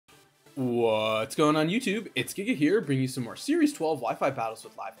What's going on YouTube? It's Giga here, bringing you some more Series 12 Wi-Fi battles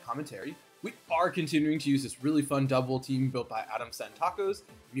with live commentary. We are continuing to use this really fun Dubwool team built by Adam Tacos.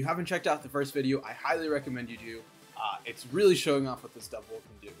 If you haven't checked out the first video, I highly recommend you do. It's really showing off what this Dubwool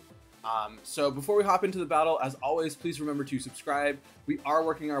can do. So before we hop into the battle, as always, please remember to subscribe. We are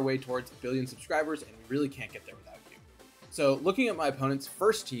working our way towards 1 billion subscribers, and we really can't get there without you. So looking at my opponent's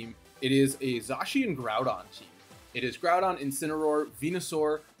first team, it is a Zacian Groudon team. It is Groudon, Incineroar,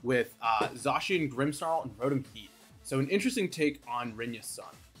 Venusaur with Zacian, Grimmsnarl, and Rotom Heat. So an interesting take on Rinya's son.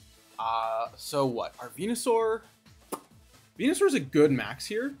 So what? Our Venusaur... Venusaur's a good max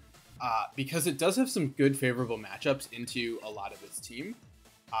here because it does have some good favorable matchups into a lot of this team.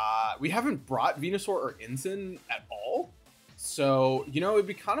 We haven't brought Venusaur or Incin at all. So, you know, it'd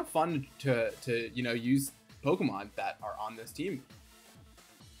be kind of fun to use Pokemon that are on this team.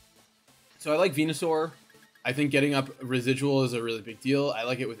 So I like Venusaur. I think getting up residual is a really big deal. I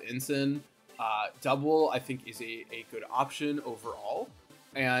like it with Incin. Dubwool, I think, is a good option overall.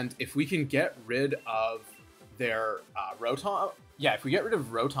 And if we can get rid of their Rotom... Yeah, if we get rid of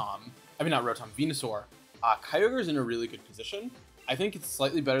Venusaur, Kyogre's in a really good position. I think it's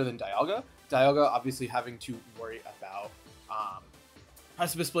slightly better than Dialga. Dialga obviously having to worry about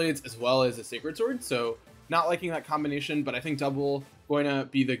Precipice Blades as well as a Sacred Sword. So not liking that combination, but I think Dubwool going to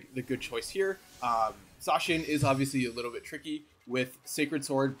be the good choice here. Zacian is obviously a little bit tricky with Sacred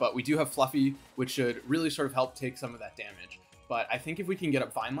Sword, but we do have Fluffy, which should really sort of help take some of that damage. But I think if we can get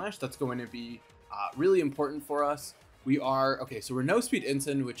up Vine Lash, that's going to be really important for us. We are, okay, so we're no Speed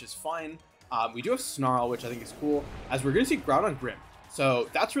Incin, which is fine. We do have Snarl, which I think is cool, as we're going to see Groudon Grimm. So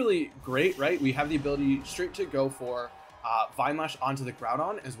that's really great, right? We have the ability straight to go for Vine Lash onto the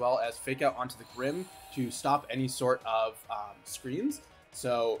Groudon, as well as Fake Out onto the Grimm to stop any sort of screens.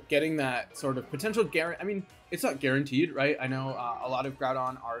 So getting that sort of potential guarantee, I mean, it's not guaranteed, right? I know a lot of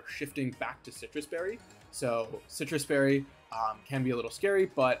Groudon are shifting back to Citrus Berry. So Citrus Berry can be a little scary,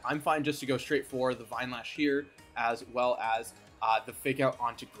 but I'm fine just to go straight for the Vine Lash here, as well as the Fake Out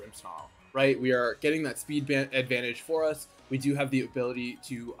onto Grimmsnarl, right? We are getting that speed advantage for us. We do have the ability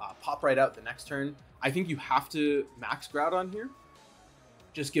to pop right out the next turn. I think you have to max Groudon here,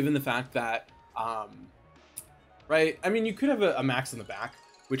 just given the fact that... right? I mean, you could have a max in the back,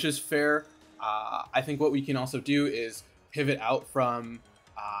 which is fair. I think what we can also do is pivot out from...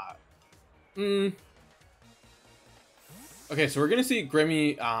 Okay, so we're going to see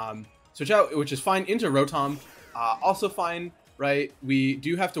Grimmy switch out, which is fine, into Rotom. Also fine, right? We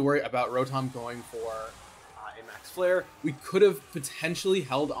do have to worry about Rotom going for a Max Flare. We could have potentially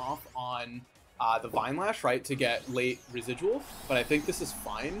held off on the Vine Lash, right, to get late residual, but I think this is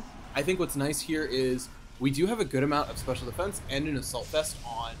fine. I think what's nice here is we do have a good amount of special defense and an Assault Vest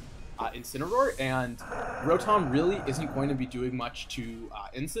on Incineroar, and Rotom really isn't going to be doing much to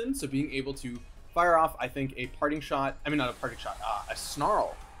Incin, so being able to fire off, I think, a parting shot, I mean, not a parting shot, a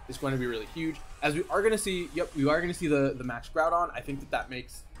Snarl is going to be really huge, as we are going to see, we are going to see the max Groudon. I think that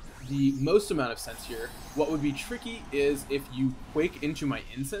makes the most amount of sense here. What would be tricky is if you Quake into my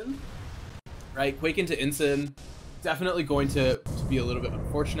Incin, right? Quake into Incin, definitely going to be a little bit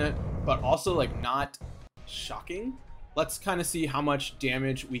unfortunate, but also, like, not shocking. Let's kind of see how much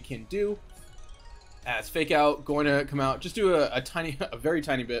damage we can do as Fake Out going to come out, just do a very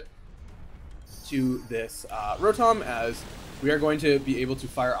tiny bit to this Rotom, as we are going to be able to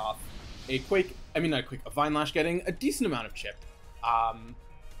fire off a Quake, I mean not a Quake, a Vine Lash, getting a decent amount of chip.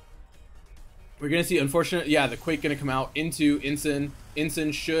 We're going to see, unfortunate, yeah, the Quake going to come out into Incin.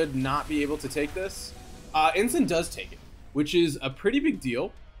 Incin should not be able to take this. Incin does take it, which is a pretty big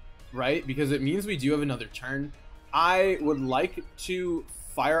deal, right? Because it means we do have another turn. I would like to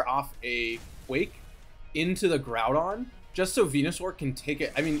fire off a Quake into the Groudon, just so Venusaur can take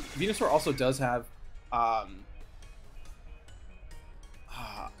it. I mean, Venusaur also does have,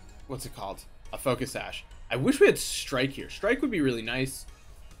 what's it called? A Focus Sash. I wish we had Strike here. Strike would be really nice.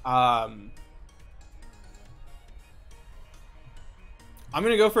 I'm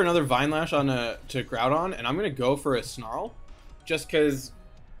going to go for another Vine Lash on to Groudon, and I'm going to go for a Snarl, just because,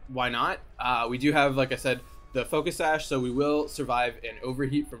 why not? We do have, like I said, the Focus Sash, so we will survive an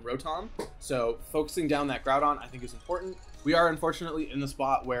Overheat from Rotom. So focusing down that Groudon, I think, is important. We are unfortunately in the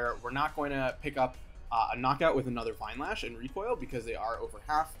spot where we're not going to pick up a knockout with another Vine Lash and Recoil because they are over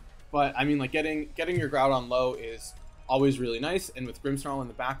half. But I mean, like, getting your Groudon low is always really nice, and with Grimmsnarl in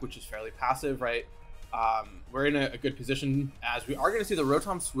the back, which is fairly passive, right? We're in a good position, as we are going to see the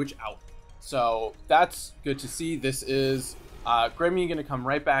Rotom switch out. So that's good to see. This is Grimmy going to come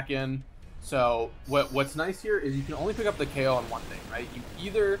right back in. So what's nice here is you can only pick up the KO on one thing, right? You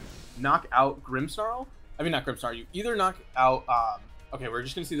either knock out Grimmsnarl, I mean, not Grimmsnarl, you either knock out Okay, we're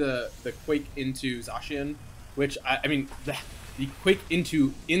just gonna see the Quake into Zacian, which I mean the Quake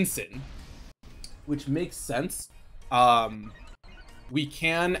into Ensign, which makes sense. We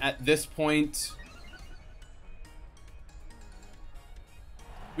can at this point,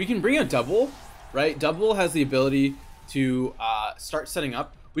 we can bring out Dubwool, right? Dubwool has the ability to start setting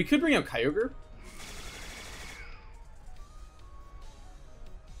up. We could bring out Kyogre.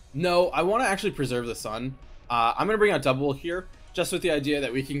 No, I want to actually preserve the sun. I'm going to bring out Dubwool here, just with the idea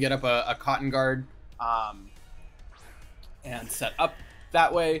that we can get up a Cotton Guard and set up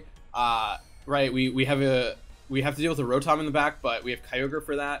that way. Right, we have to deal with a Rotom in the back, but we have Kyogre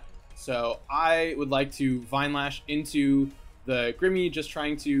for that. So I would like to Vine Lash into the Grimmy, just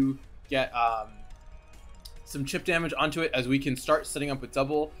trying to get some chip damage onto it as we can start setting up with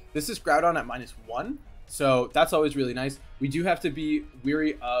Dubwool. This is Groudon at -1. So that's always really nice. We do have to be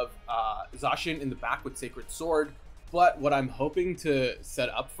weary of Zacian in the back with Sacred Sword, but what I'm hoping to set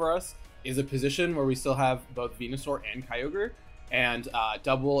up for us is a position where we still have both Venusaur and Kyogre, and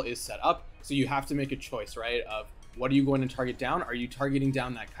Dubwool is set up. So you have to make a choice, right, of what are you going to target down? Are you targeting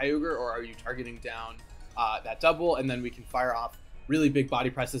down that Kyogre, or are you targeting down that Dubwool? And then we can fire off really big body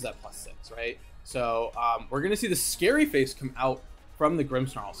presses at +6, right? So we're going to see the Scary Face come out from the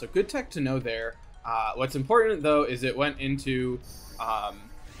Grimmsnarl. So good tech to know there. What's important, though, is it went into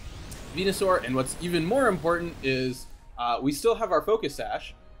Venusaur, and what's even more important is we still have our Focus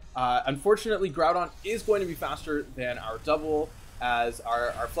Sash. Unfortunately, Groudon is going to be faster than our Dubwool, as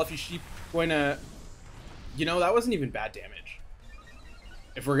our Fluffy Sheep going to... You know, that wasn't even bad damage,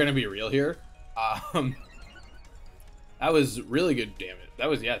 if we're going to be real here. That was really good damage. That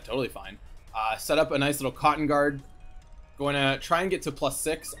was, yeah, totally fine. Set up a nice little Cotton Guard. Going to try and get to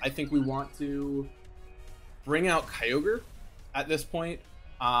 +6. I think we want to bring out Kyogre at this point.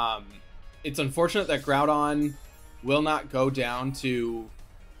 It's unfortunate that Groudon will not go down to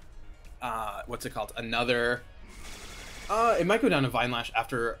what's it called? Another. It might go down to Vine Lash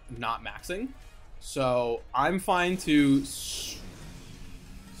after not maxing. So I'm fine to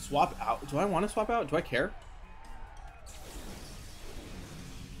swap out. Do I want to swap out? Do I care?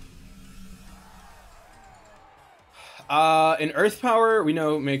 An Earth Power we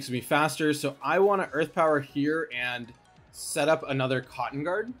know makes me faster, so I want to Earth Power here and set up another Cotton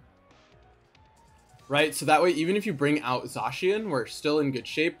Guard. Right, so that way even if you bring out Zacian, we're still in good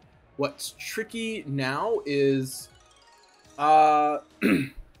shape. What's tricky now is, yeah,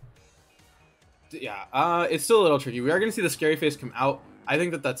 it's still a little tricky. We are going to see the Scary Face come out. I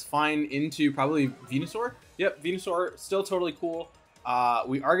think that that's fine into probably Venusaur. Yep, Venusaur, still totally cool.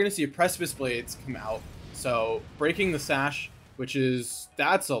 We are going to see a Precipice Blades come out. So breaking the Sash,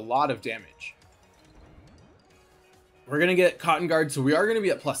 that's a lot of damage. We're going to get Cotton Guard, so we are going to be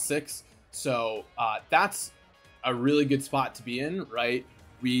at +6. So that's a really good spot to be in, right?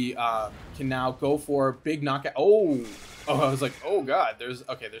 We can now go for big knockout. Oh, I was like, oh god, there's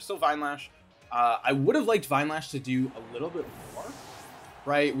still Vine Lash. I would have liked Vine Lash to do a little bit more,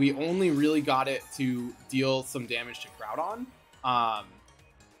 right? We only really got it to deal some damage to Groudon.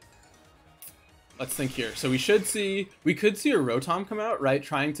 Let's think here. So we could see a Rotom come out, right?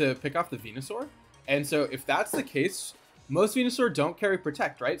 Trying to pick off the Venusaur. And so if that's the case, most Venusaur don't carry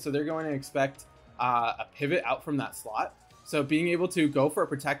Protect, right? So they're going to expect a pivot out from that slot. So being able to go for a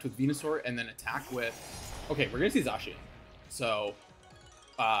Protect with Venusaur and then attack with... Okay, we're going to see Zacian. So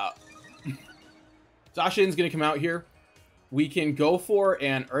Zacian's going to come out here. We can go for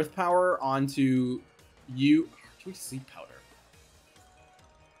an Earth Power onto you. Can we Sleep Powder?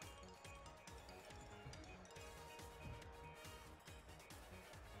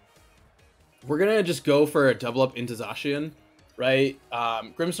 We're going to just go for a double up into Zacian, right?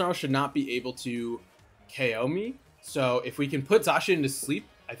 Grimmsnarl should not be able to KO me. So if we can put Zacian to sleep,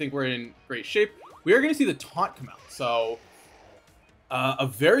 I think we're in great shape. We are going to see the Taunt come out. So a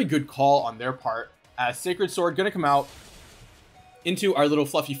very good call on their part. As Sacred Sword going to come out into our little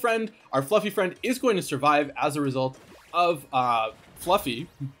Fluffy friend. Our Fluffy friend is going to survive as a result of Fluffy.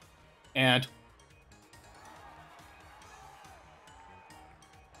 And...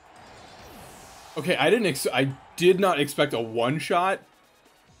 Okay, I did not expect a one-shot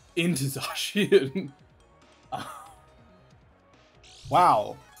into Zacian.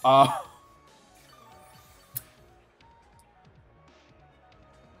 Wow.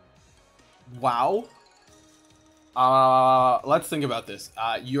 Wow. Let's think about this.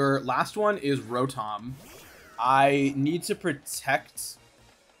 Your last one is Rotom. I need to protect.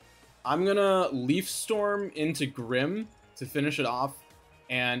 I'm gonna Leaf Storm into Grim to finish it off.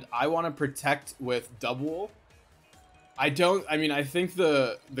 And I want to protect with Dubwool. I mean, I think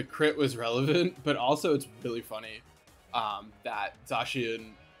the crit was relevant, but also it's really funny. that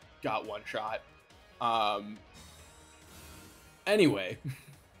Zacian got one shot. Anyway,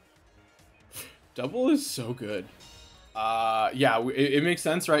 Dubwool is so good. Yeah, it makes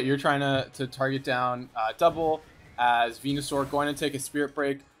sense, right? You're trying to target down Dubwool as Venusaur going to take a Spirit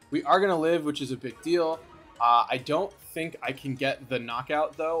Break. We are going to live, which is a big deal. I don't think I can get the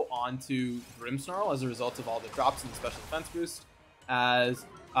knockout, though, onto Grimmsnarl as a result of all the drops and the special defense boost. As,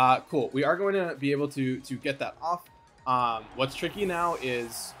 cool, we are going to be able to get that off. What's tricky now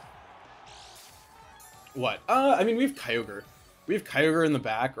is... What? I mean, we have Kyogre. We have Kyogre in the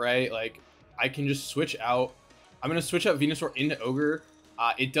back, right? Like, I can just switch out. I'm going to switch out Venusaur into Ogre.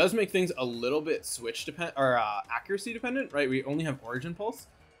 It does make things a little bit switch dependent, or accuracy dependent, right? We only have Origin Pulse.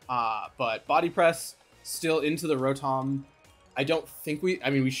 But Body Press still into the Rotom. I don't think I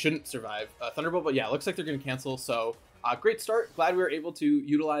mean, we shouldn't survive Thunderbolt, but yeah, it looks like they're going to cancel. So great start. Glad we were able to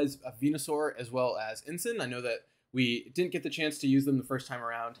utilize Venusaur as well as Incin. I know that we didn't get the chance to use them the first time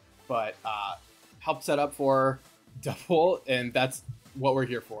around, but helped set up for Dubwool, and that's what we're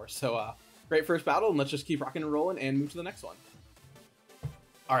here for. So great first battle, and let's just keep rocking and rolling and move to the next one.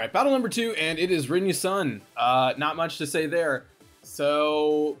 All right, battle number 2, and it is Rinyu-Sun. Not much to say there.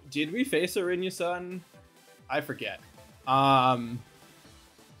 So, did we face a Rinyu-Sun? I forget. That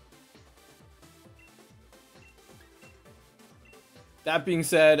being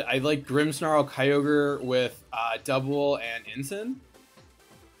said, I like Grimmsnarl Kyogre with Dubwool and Incin.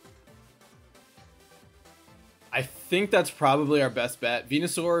 I think that's probably our best bet.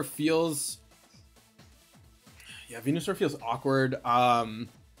 Venusaur feels... Yeah, Venusaur feels awkward.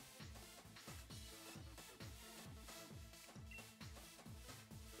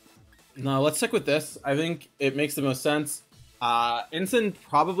 No, let's stick with this. I think it makes the most sense. Incin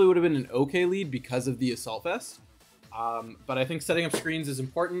probably would have been an okay lead because of the Assault Vest. But I think setting up screens is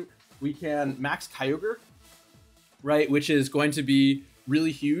important. We can max Kyogre, right? Which is going to be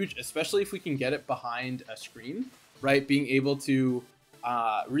really huge, especially if we can get it behind a screen, right? Being able to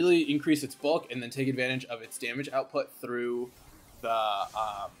really increase its bulk and then take advantage of its damage output through the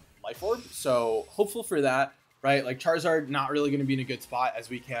Life Orb. So hopeful for that, right? Like Charizard not really going to be in a good spot as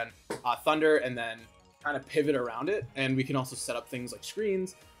we can Thunder and then kind of pivot around it. And we can also set up things like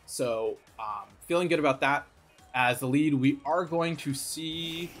screens. So feeling good about that. As the lead, we are going to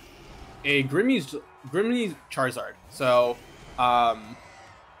see a Grimmy Charizard. So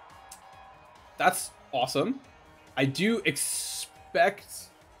that's awesome. I do expect...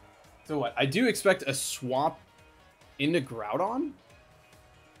 So what? I do expect a swap into Groudon.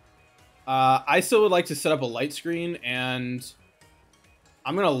 I still would like to set up a light screen, and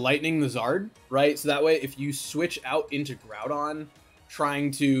I'm going to Lightning the Zard, right? So that way, if you switch out into Groudon,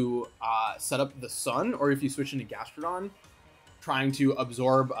 trying to set up the Sun, or if you switch into Gastrodon, trying to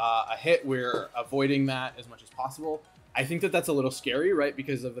absorb a hit, we're avoiding that as much as possible. I think that that's a little scary, right?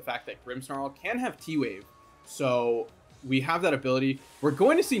 Because of the fact that Grimmsnarl can have T-Wave. So we have that ability. We're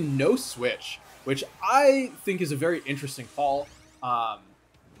going to see no switch, which I think is a very interesting call.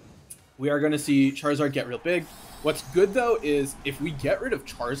 We are going to see Charizard get real big. What's good, though, is if we get rid of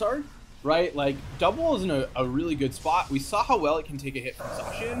Charizard, right, like Dubwool is in a really good spot. We saw how well it can take a hit from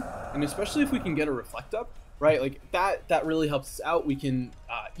Zacian, and especially if we can get a Reflect Up, right, like that really helps us out. We can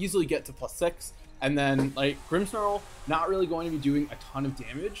easily get to +6, and then like Grimmsnarl not really going to be doing a ton of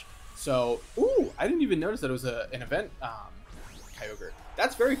damage. So, ooh, I didn't even notice that it was an event Kyogre.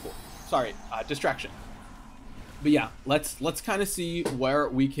 That's very cool. Sorry, distraction. But yeah, let's kind of see where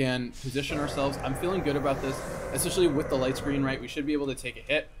we can position ourselves. I'm feeling good about this, especially with the light screen, right? We should be able to take a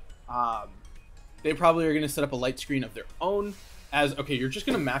hit. They probably are going to set up a light screen of their own as, okay, you're just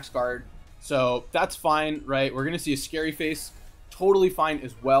going to max guard. So that's fine, right? We're going to see a Scary Face, totally fine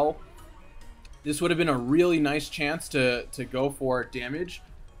as well. This would have been a really nice chance to go for damage,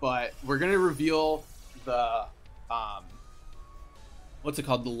 but we're going to reveal the, what's it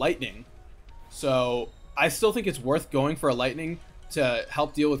called? The Lightning. So I still think it's worth going for a Lightning to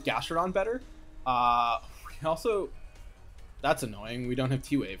help deal with Gastrodon better. We also, that's annoying. We don't have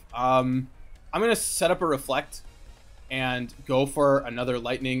T-Wave. I'm going to set up a Reflect and go for another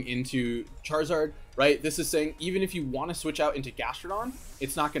Lightning into Charizard, right? This is saying even if you want to switch out into Gastrodon,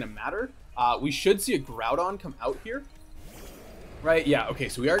 it's not going to matter. We should see a Groudon come out here, right? Yeah, okay,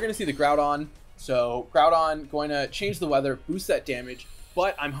 so we are going to see the Groudon. So Groudon going to change the weather, boost that damage,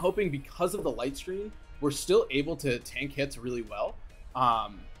 but I'm hoping because of the light screen, we're still able to tank hits really well.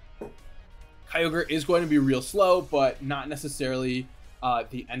 Kyogre is going to be real slow, but not necessarily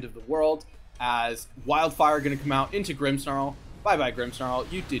the end of the world, as Wildfire going to come out into Grimmsnarl. Bye-bye,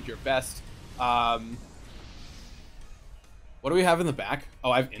 Grimmsnarl. You did your best. What do we have in the back?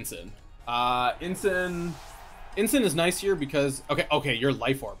 Oh, I have Incin. Incin, Instant is nice here because, okay, you're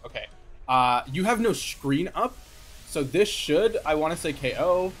Life Orb. Okay. You have no screen up, so this should, I want to say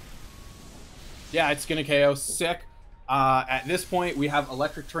KO. Yeah, it's going to KO. Sick. At this point, we have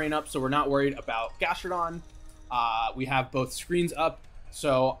Electric Terrain up, so we're not worried about Gastrodon. We have both screens up,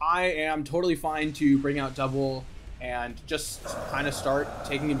 so I am totally fine to bring out Dubwool and just kind of start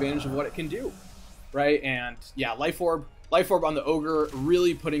taking advantage of what it can do, right? And yeah, Life Orb on the Ogre,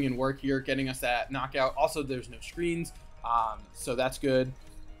 really putting in work here, getting us that knockout. Also, there's no screens, so that's good.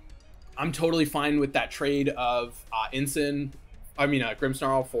 I'm totally fine with that trade of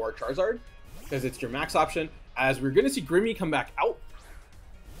Grimmsnarl for Charizard, because it's your max option, as we're going to see Grimmy come back out.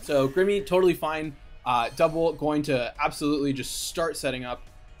 So Grimmy, totally fine. Dubwool going to absolutely just start setting up.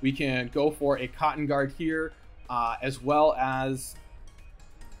 We can go for a Cotton Guard here, as well as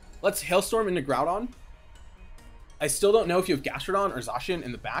let's Hailstorm into Groudon. I still don't know if you have Gastrodon or Zacian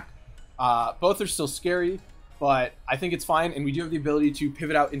in the back. Both are still scary, but I think it's fine, and we do have the ability to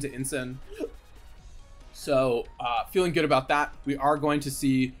pivot out into Incin. So feeling good about that. We are going to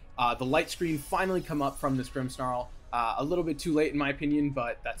see the light screen finally come up from this Grimmsnarl. A little bit too late in my opinion,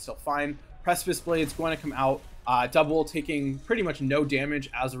 but that's still fine. Precipice Blade's going to come out. Dubwool taking pretty much no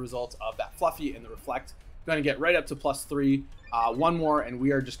damage as a result of that Fluffy and the Reflect. Going to get right up to +3. One more, and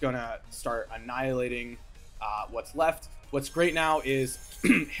we are just going to start annihilating what's left. What's great now is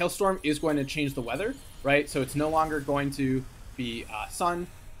Hailstorm is going to change the weather, right? So it's no longer going to be sun.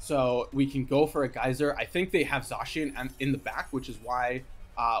 So we can go for a Geyser. I think they have Zacian in the back, which is why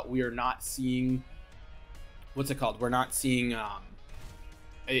we are not seeing, what's it called? We're not seeing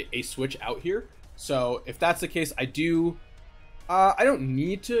a switch out here. So if that's the case, I don't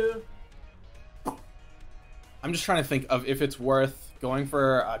need to. I'm just trying to think of if it's worth going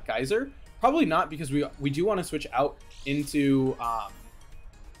for a Geyser. Probably not, because we do want to switch out into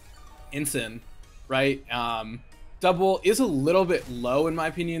Incin, right? Dubwool is a little bit low in my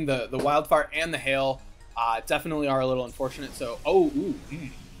opinion. The Wildfire and the Hail definitely are a little unfortunate. So,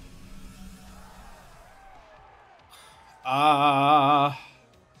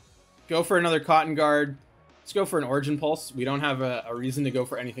 go for another Cotton Guard. Let's go for an Origin Pulse. We don't have a reason to go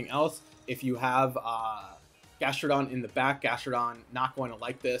for anything else. If you have Gastrodon in the back, Gastrodon not going to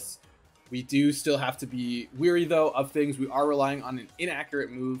like this. We do still have to be weary, though, of things. We are relying on an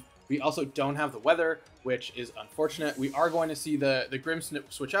inaccurate move. We also don't have the weather, which is unfortunate. We are going to see the Grim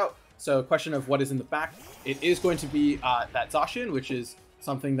switch out. So question of what is in the back. It is going to be that Zacian, which is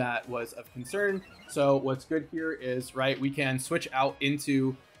something that was of concern. So what's good here is, right, we can switch out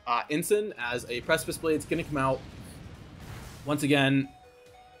into Incin as a Precipice Blade's going to come out. Once again,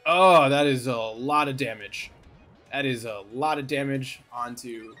 oh, that is a lot of damage. That is a lot of damage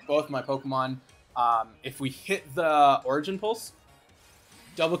onto both my Pokemon. If we hit the Origin Pulse,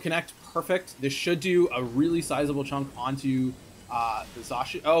 double connect, perfect. This should do a really sizable chunk onto the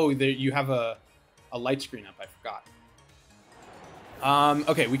Zacian. Oh, there you have a light screen up. I forgot.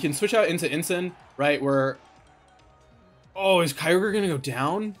 Okay, we can switch out into Incin, right? Oh, is Kyogre gonna go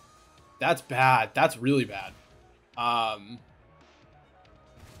down? That's bad. That's really bad.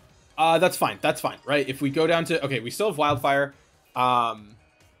 That's fine. That's fine, right? If we go down to... Okay, we still have Wildfire.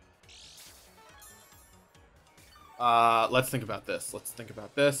 Let's think about this.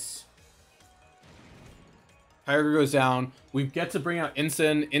 Kyogre goes down. We get to bring out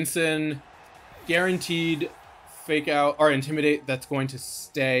Incin. Incin, guaranteed fake out or intimidate. That's going to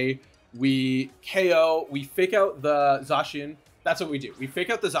stay. We KO. We fake out the Zacian. That's what we do. We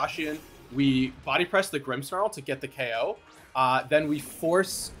fake out the Zacian. We body press the Grimmsnarl to get the KO. Then we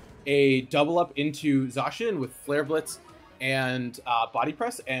force a double up into Zacian with Flare Blitz and body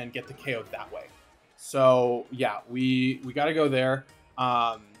press and get the KO that way. So yeah, we got to go there.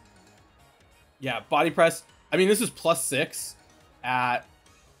 Yeah, body press. I mean, this is +6 at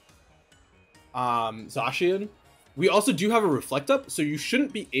Zacian. We also do have a Reflect Up, so you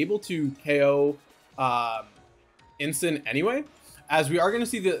shouldn't be able to KO Incin anyway. As we are going to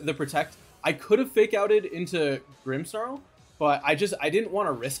see the Protect. I could have fake outed into Grimmsnarl, but I didn't want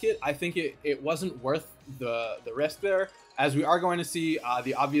to risk it. I think it wasn't worth the risk there. As we are going to see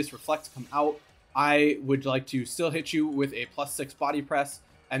the obvious Reflect come out, I would like to still hit you with a +6 body press,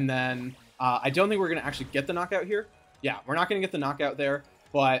 and then I don't think we're going to actually get the knockout here. Yeah, we're not going to get the knockout there,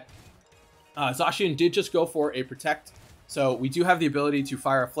 but Zacian did just go for a Protect, so we do have the ability to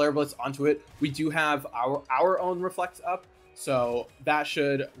fire a Flare Blitz onto it. We do have our own Reflect up, so that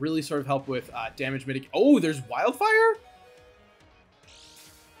should really sort of help with damage mitigation. Oh, there's Wildfire?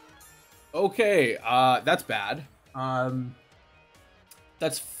 Okay, that's bad.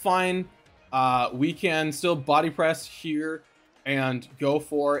 That's fine. We can still body press here and go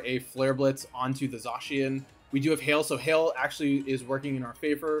for a Flare Blitz onto the Zacian. We do have Hail, so Hail actually is working in our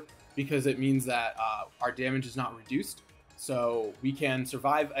favor because it means that our damage is not reduced. So we can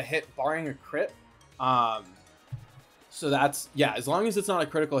survive a hit barring a crit. So that's, yeah, as long as it's not a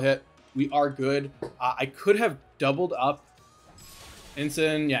critical hit, we are good. I could have doubled up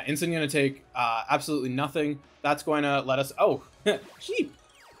Ensign. Yeah, Ensign going to take absolutely nothing. That's going to let us, oh, sheep.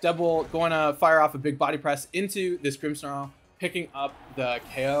 Dubwool going to fire off a big body press into this Grimmsnarl, picking up the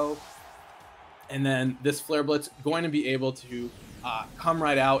KO. And then this Flare Blitz going to be able to come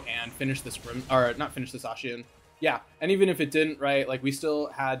right out and finish this or not finish this Ashian. Yeah, and even if it didn't, right, like we still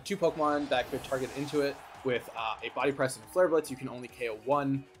had 2 Pokemon that could target into it with a Body Press and a Flare Blitz. You can only KO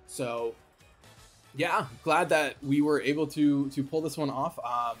 1. So yeah, glad that we were able to pull this one off.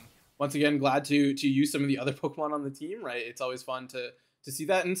 Once again, glad to use some of the other Pokemon on the team, right? It's always fun to see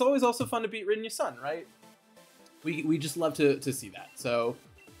that, and it's always also fun to beat Rinya's son, right? We just love to see that. So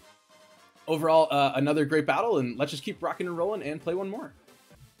overall, another great battle, and let's just keep rocking and rolling and play one more.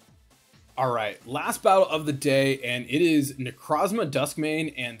 All right, last battle of the day, and it is Necrozma,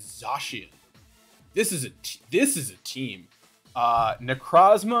 Duskmane, and Zacian. This is a team.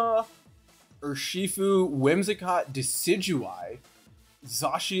 Necrozma, Urshifu, Whimsicott, Decidueye,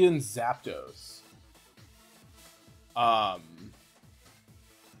 Zacian, Zapdos.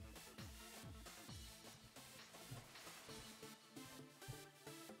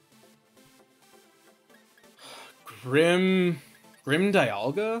 Grim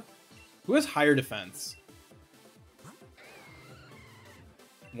Dialga? Who has higher defense?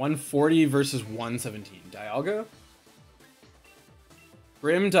 140 versus 117. Dialga?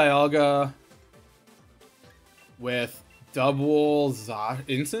 Grim Dialga with Dubwool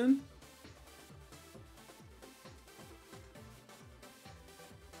Ensign?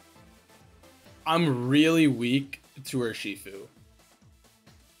 I'm really weak to Urshifu.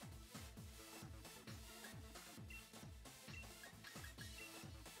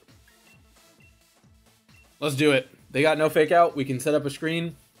 Let's do it. They got no fake out. We can set up a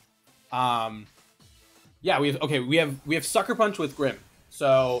screen. Yeah, we have Sucker Punch with Grim.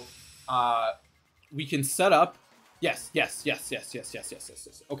 So we can set up. Yes.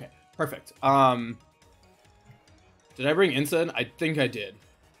 Okay, perfect. Did I bring Ensign? I think I did.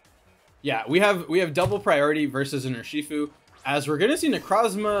 Yeah, we have double priority versus an Urshifu, as we're gonna see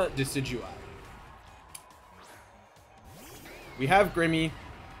Necrozma, Decidueye. We have Grimmy.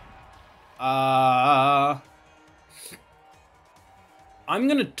 I'm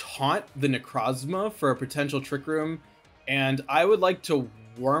gonna taunt the Necrozma for a potential Trick Room, and I would like to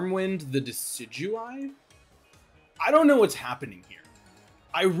Wormwind the Decidueye. I don't know what's happening here.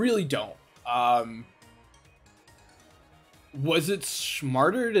 I really don't. Was it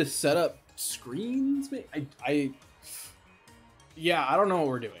smarter to set up screens? Yeah, I don't know what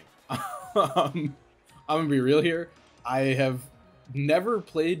we're doing. I'm gonna be real here. I have never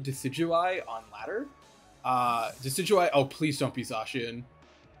played Decidueye on ladder. Decidueye, oh please don't be Zacian.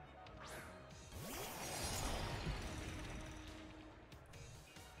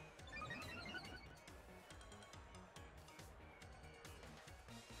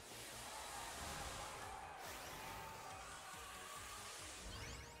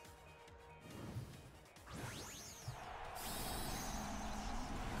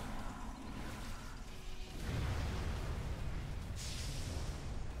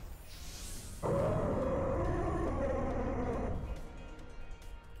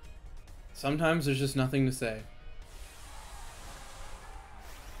 Sometimes there's just nothing to say.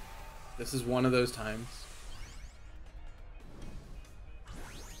 This is one of those times.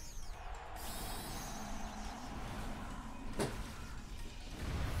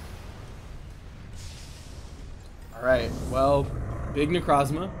 All right, well, big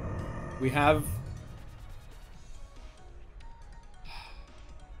Necrozma. We have...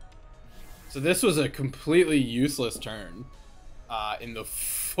 So this was a completely useless turn in the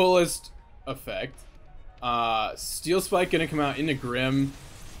fullest effect. Steel Spike gonna come out into Grim.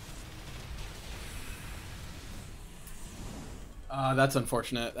 That's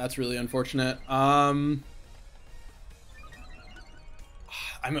unfortunate. That's really unfortunate. I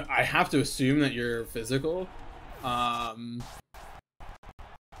have to assume that you're physical. Oh,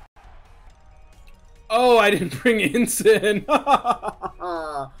 I didn't bring Ensign.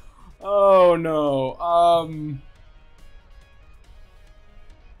 Oh no.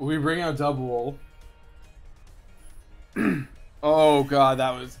 We bring out Dubwool. Oh god,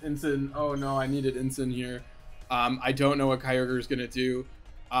 that was Ensign. Oh no, I needed Ensign here. I don't know what Kyogre is gonna do.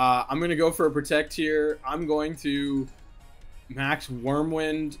 I'm gonna go for a Protect here. I'm going to max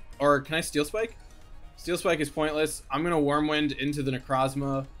Wormwind, or can I Steel Spike? Steel Spike is pointless. I'm gonna Wormwind into the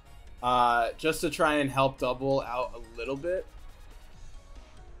Necrozma. just to try and help Dubwool out a little bit.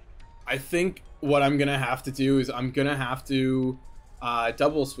 I think what I'm gonna have to do is I'm gonna have to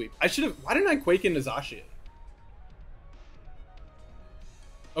Dubwool sweep. I should have. Why didn't I Quake into Zacian?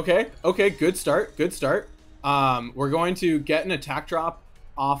 Okay, good start, good start. We're going to get an attack drop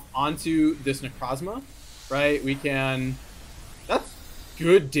off onto this Necrozma, right? We can. That's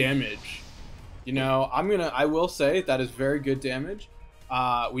good damage. You know, I will say that is very good damage.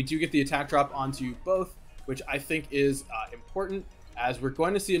 We do get the attack drop onto both, which I think is important, as we're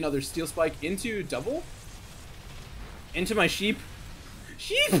going to see another Steel Spike into Dubwool. Into my Sheep.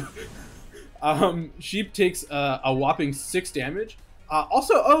 Sheep! Sheep takes a whopping 6 damage.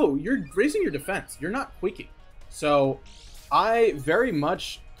 Also, oh, you're raising your defense. You're not quaking. So I very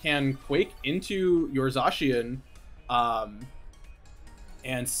much can quake into your Zacian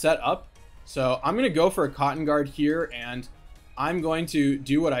and set up. So I'm going to go for a Cotton Guard here, and I'm going to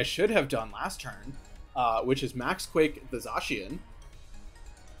do what I should have done last turn, which is max quake the Zacian.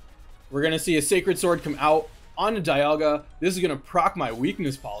 We're going to see a Sacred Sword come out onto Dialga. This is going to proc my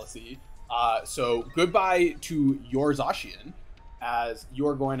weakness policy. So goodbye to your Zacian, as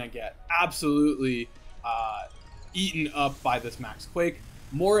you're going to get absolutely eaten up by this max quake.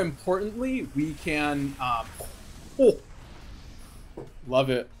 More importantly, we can love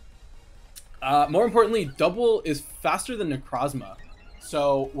it. More importantly, Dubwool is faster than Necrozma.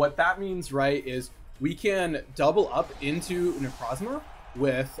 So what that means, right, is we can double up into Necrozma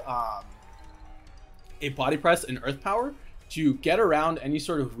with a Body Press and Earth Power to get around any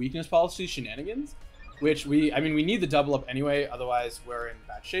sort of weakness policy shenanigans, which we need the double up anyway, otherwise we're in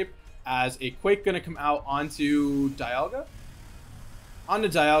bad shape. As a Quake gonna come out onto Dialga.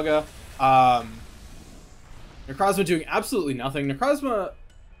 Necrozma doing absolutely nothing. Necrozma,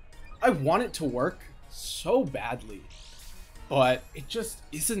 I want it to work so badly, but it just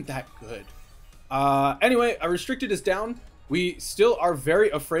isn't that good. Anyway, a Restricted is down. We still are very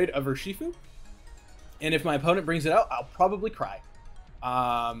afraid of Urshifu, and if my opponent brings it out, I'll probably cry.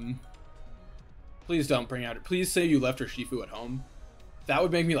 Please don't bring out it. Please say you left Urshifu at home. That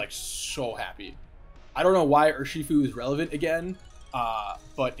would make me like so happy. I don't know why Urshifu is relevant again,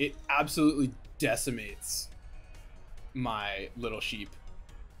 but it absolutely decimates my little sheep,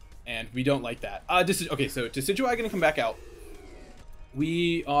 and we don't like that. Okay, so Decidueye gonna come back out.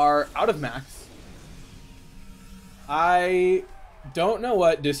 We are out of max. I don't know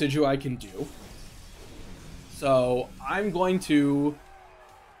what Decidueye can do, so I'm going to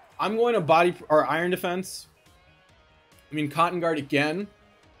body or Iron Defense. I mean Cotton Guard again,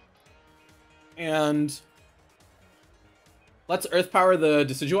 and let's Earth Power the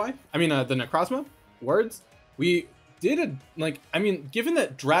Decidueye. I mean the Necrozma. Words. We did given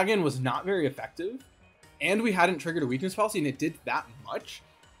that Dragon was not very effective, and we hadn't triggered a weakness policy, and it did that much,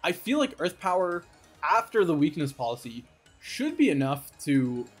 I feel like Earth Power after the weakness policy should be enough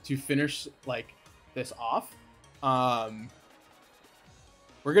to finish like this off.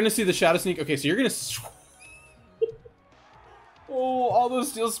 We're gonna see the Shadow Sneak. Okay, so you're gonna oh, all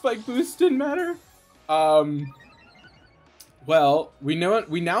those Steel Spike boosts didn't matter. Well, we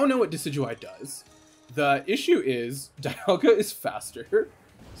now know what Decidueye does. The issue is Dialga is faster,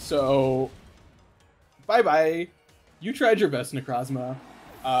 so bye-bye. You tried your best, Necrozma.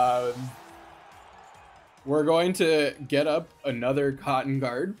 We're going to get up another Cotton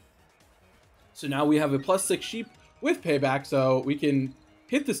Guard. So now we have a +6 sheep with payback, so we can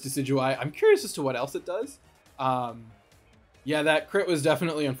hit this Decidueye. I'm curious as to what else it does. Yeah, that crit was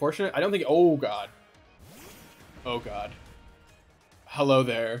definitely unfortunate. I don't think... Oh, God. Oh, God. Hello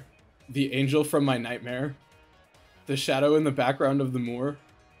there. The angel from my nightmare. The shadow in the background of the moor.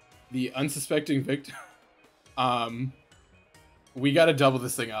 The unsuspecting victim. We gotta double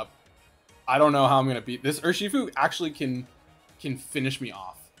this thing up. I don't know how I'm gonna beat this. Urshifu actually can finish me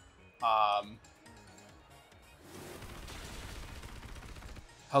off.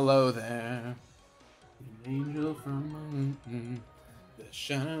 Hello there. The angel from the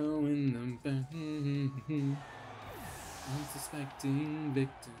shadow in the unsuspecting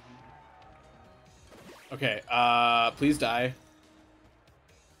victim. Okay, please die.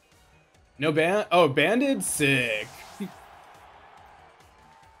 No ban? Oh, banded? Sick.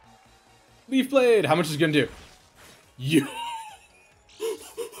 Leaf Blade, how much is it gonna do? You.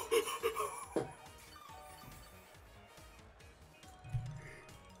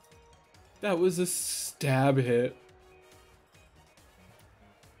 That was a stab hit.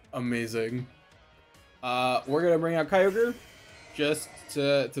 Amazing. We're gonna bring out Kyogre just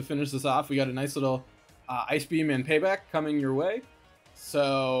to finish this off. We got a nice little Ice Beam and payback coming your way.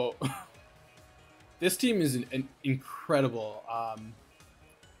 So this team is an incredible.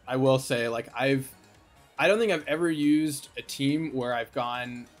 I will say, like, I don't think I've ever used a team where I've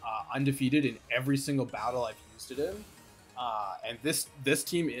gone undefeated in every single battle I've used it in, and this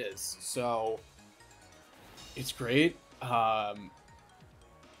team is, so it's great.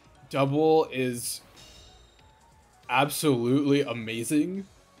 Dubwool is absolutely amazing.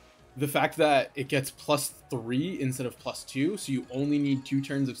 The fact that it gets +3 instead of +2, so you only need 2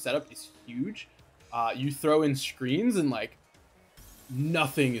 turns of setup, is huge. You throw in screens and like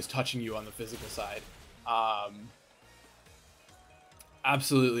nothing is touching you on the physical side.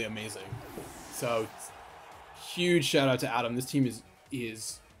 Absolutely amazing. So huge shout out to Adam. This team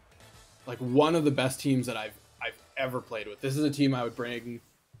is like one of the best teams that I've ever played with. This is a team I would bring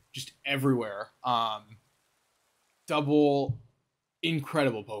just everywhere. Dubwool,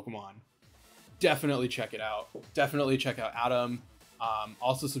 incredible Pokemon. Definitely check it out. Definitely check out Adam.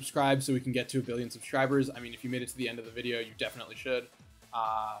 Also subscribe so we can get to 1 billion subscribers. I mean, if you made it to the end of the video, you definitely should.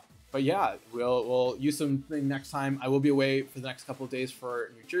 But yeah, we'll use something next time. I will be away for the next couple of days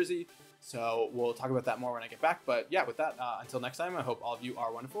for New Jersey, so we'll talk about that more when I get back. But yeah, with that, until next time, I hope all of you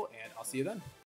are wonderful, and I'll see you then.